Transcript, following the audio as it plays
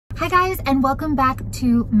Hi guys, and welcome back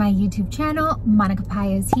to my YouTube channel. Monika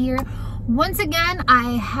Paez here. Once again,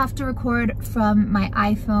 I have to record from my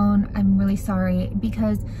iPhone. I'm really sorry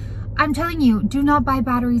because I'm telling you, do not buy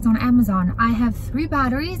batteries on Amazon. I have 3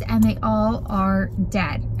 batteries and they all are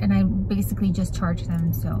dead. And I basically just charge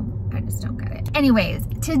them, so I just don't get it. Anyways,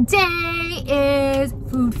 today is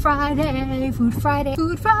Food Friday, Food Friday,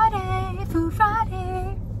 Food Friday, Food Friday.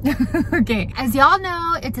 Okay, as y'all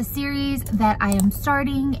know, it's a series that I am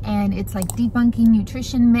starting and it's like debunking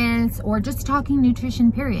nutrition myths or just talking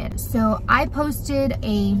nutrition period. So I posted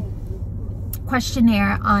a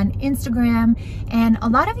questionnaire on Instagram and a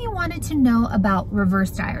lot of you wanted to know about reverse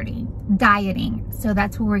dieting. So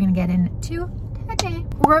that's what we're gonna get into today.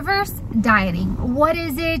 Reverse dieting, what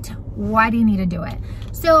is it? Why do you need to do it?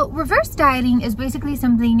 So reverse dieting is basically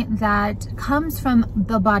something that comes from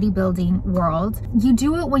the bodybuilding world. You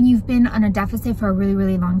do it when you've been on a deficit for a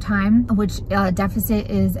really long time, which deficit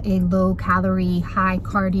is a low calorie, high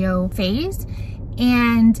cardio phase.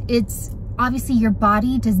 And it's obviously your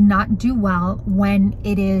body does not do well when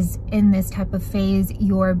it is in this type of phase.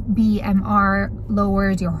 Your BMR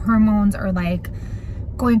lowers, your hormones are like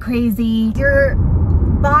going crazy. Your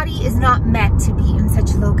body is not meant to be in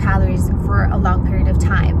such low calories for a long period of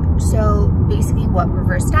time. So basically what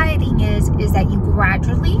reverse dieting is that you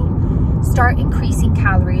gradually start increasing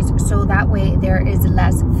calories so that way there is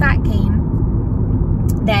less fat gain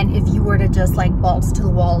than if you were to just like balls to the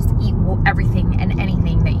walls, eat everything and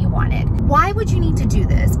anything that you wanted. Why would you need to do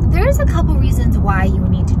this? There's a couple reasons why you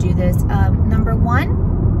would need to do this. Number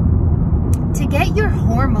one, to get your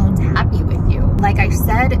hormones happy with you. Like I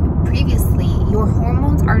said previously, your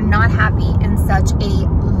hormones are not happy in such a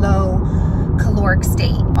low caloric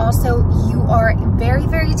state. Also, you are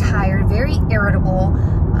very tired, very irritable.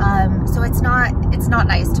 So it's not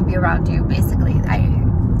nice to be around you, basically.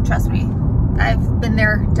 Trust me. I've been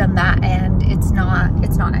there, done that, and it's not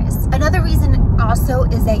nice. Another reason also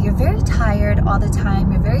is that you're very tired all the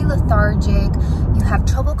time. You're very lethargic. You have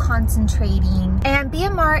trouble concentrating. And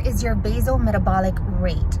BMR is your basal metabolic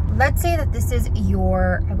rate. Let's say that this is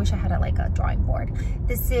your, I wish I had like a drawing board.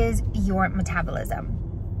 This is your metabolism,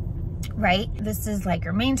 right? This is like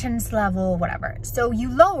your maintenance level, whatever. So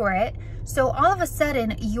you lower it. So all of a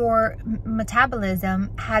sudden your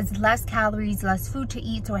metabolism has less calories, less food to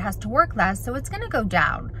eat, so it has to work less. So it's gonna go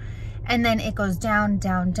down. And then it goes down,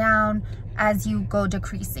 down, down as you go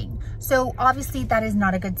decreasing. So obviously that is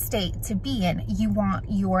not a good state to be in. You want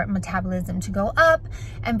your metabolism to go up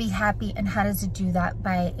and be happy. And how does it do that?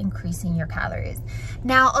 By increasing your calories.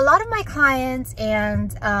 Now, a lot of my clients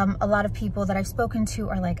and a lot of people that I've spoken to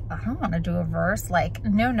are like, I don't want to do a reverse. Like,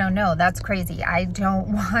 no, that's crazy. I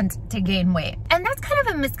don't want to gain weight. And that's kind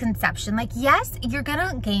of a misconception. Like, yes, you're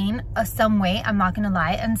gonna gain some weight, I'm not gonna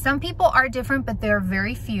lie. And some people are different, but there are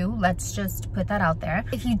very few. Let's just put that out there.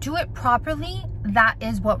 If you do it properly, that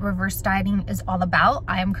is what reverse dieting is all about.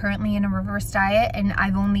 I am currently in a reverse diet and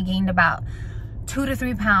I've only gained about 2 to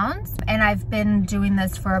 3 pounds, and I've been doing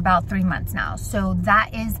this for about 3 months now. So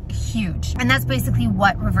that is huge. And that's basically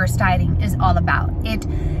what reverse dieting is all about. It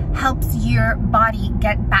helps your body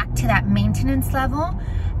get back to that maintenance level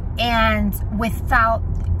and without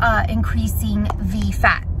increasing the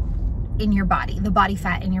fat in your body, the body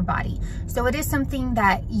fat in your body. So it is something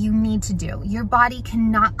that you need to do. Your body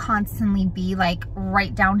cannot constantly be like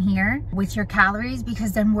right down here with your calories,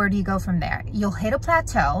 because then where do you go from there? You'll hit a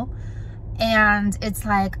plateau and it's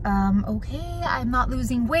like, okay, I'm not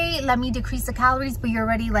losing weight, let me decrease the calories, but you're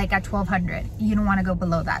already like at 1200. You don't want to go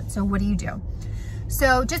below that. So what do?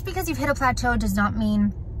 So just because you've hit a plateau does not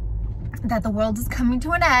mean that the world is coming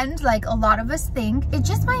to an end like a lot of us think. It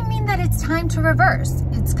just might mean that it's time to reverse.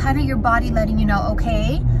 It's kind of your body letting you know,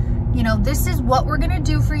 okay, you know, this is what we're gonna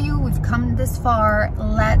do for you. We've come this far.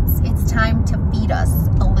 It's time to feed us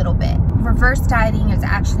a little bit. Reverse dieting is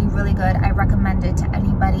actually really good. I recommend it to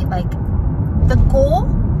anybody. Like, the goal,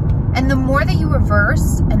 and the more that you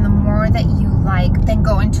reverse and the more that you like then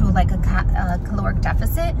go into like a caloric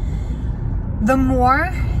deficit, the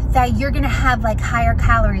more that you're gonna have like higher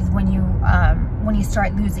calories when you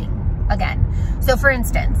start losing again. So for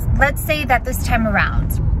instance, let's say that this time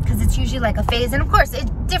around, because it's usually like a phase, and of course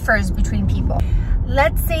it differs between people.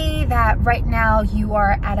 Let's say that right now you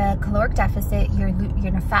are at a caloric deficit, you're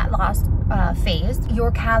in a fat loss phase,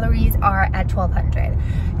 your calories are at 1200.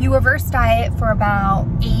 You reverse diet for about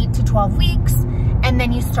 8 to 12 weeks, and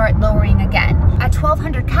then you start lowering again. At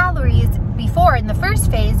 1200 calories before, in the first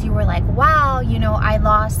phase, you were like, wow, you know, I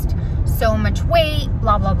lost so much weight,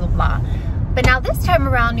 blah, blah, blah, blah. But now this time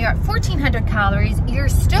around, you're at 1,400 calories. You're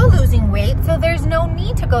still losing weight, so there's no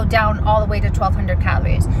need to go down all the way to 1,200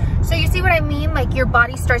 calories. So you see what I mean? Like your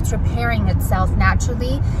body starts repairing itself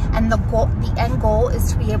naturally, and the end goal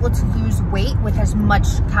is to be able to lose weight with as much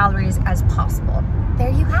calories as possible. There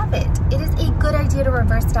you have it. It is a good idea to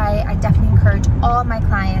reverse diet. I definitely encourage all my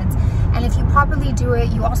clients. And if you properly do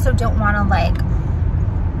it, you also don't want to, like,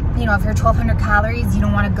 you know, if you're 1,200 calories, you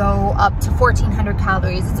don't want to go up to 1,400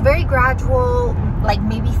 calories. It's very gradual, like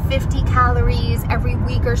maybe 50 calories every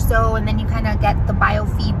week or so, and then you kind of get the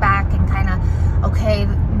biofeedback and kind of, okay,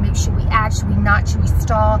 maybe should we add, should we not, should we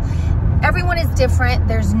stall? Everyone is different.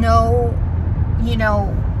 There's no, you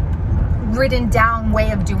know, written down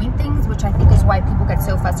way of doing things, which I think is why people get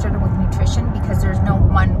so frustrated with nutrition, because there's no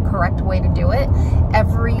one correct way to do it.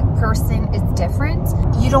 Every person is different.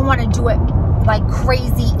 You don't want to do it like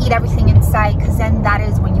crazy, eat everything in sight, because then that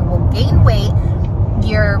is when you will gain weight.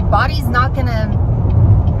 Your body's not gonna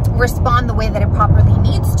respond the way that it properly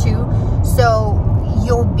needs to, so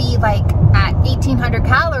you'll be like at 1,800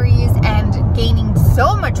 calories and gaining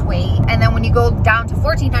so much weight, and then when you go down to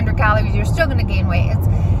 1,400 calories, you're still gonna gain weight.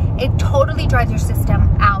 It totally drives your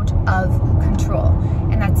system out of control,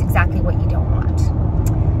 and that's exactly what you don't want.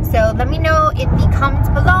 So let me know in the comments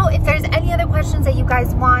below if there's any other questions that you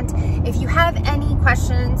guys want. If you have any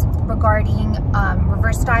questions regarding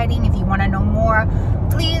reverse dieting, if you want to know more,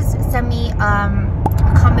 please send me a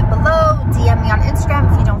comment below, DM me on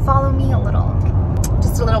Instagram if you don't follow me.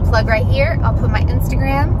 Just a little plug right here. I'll put my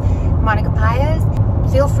Instagram, Monika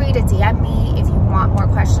Paez. Feel free to DM me if you want more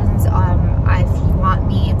questions. If you want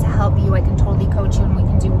me to help you, I can totally coach you, and we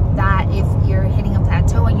can do that. If you're hitting a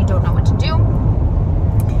plateau and you don't know what to do,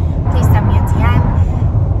 please send me a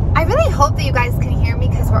DM. I really hope that you guys can hear me,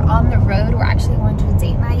 because we're on the road. We're actually going to a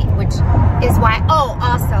date night, which is why, oh,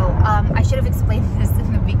 also, I should have explained this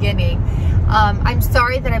in the beginning. I'm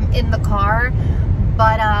sorry that I'm in the car,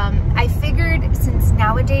 but I figured since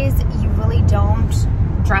nowadays you really don't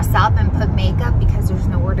dress up and put makeup because there's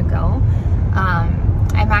nowhere to go.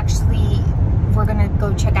 We're gonna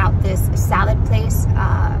go check out this salad place.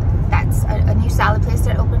 That's a new salad place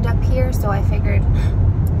that opened up here, so I figured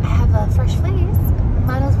I have a fresh face,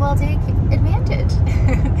 might as well take advantage.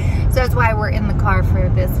 So that's why we're in the car for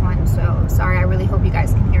this one. So sorry, I really hope you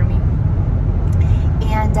guys can hear me.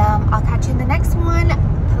 And I'll catch you in the next one.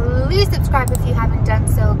 Please subscribe if you haven't done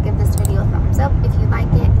so. Give this video a thumbs up if you like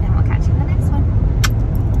it.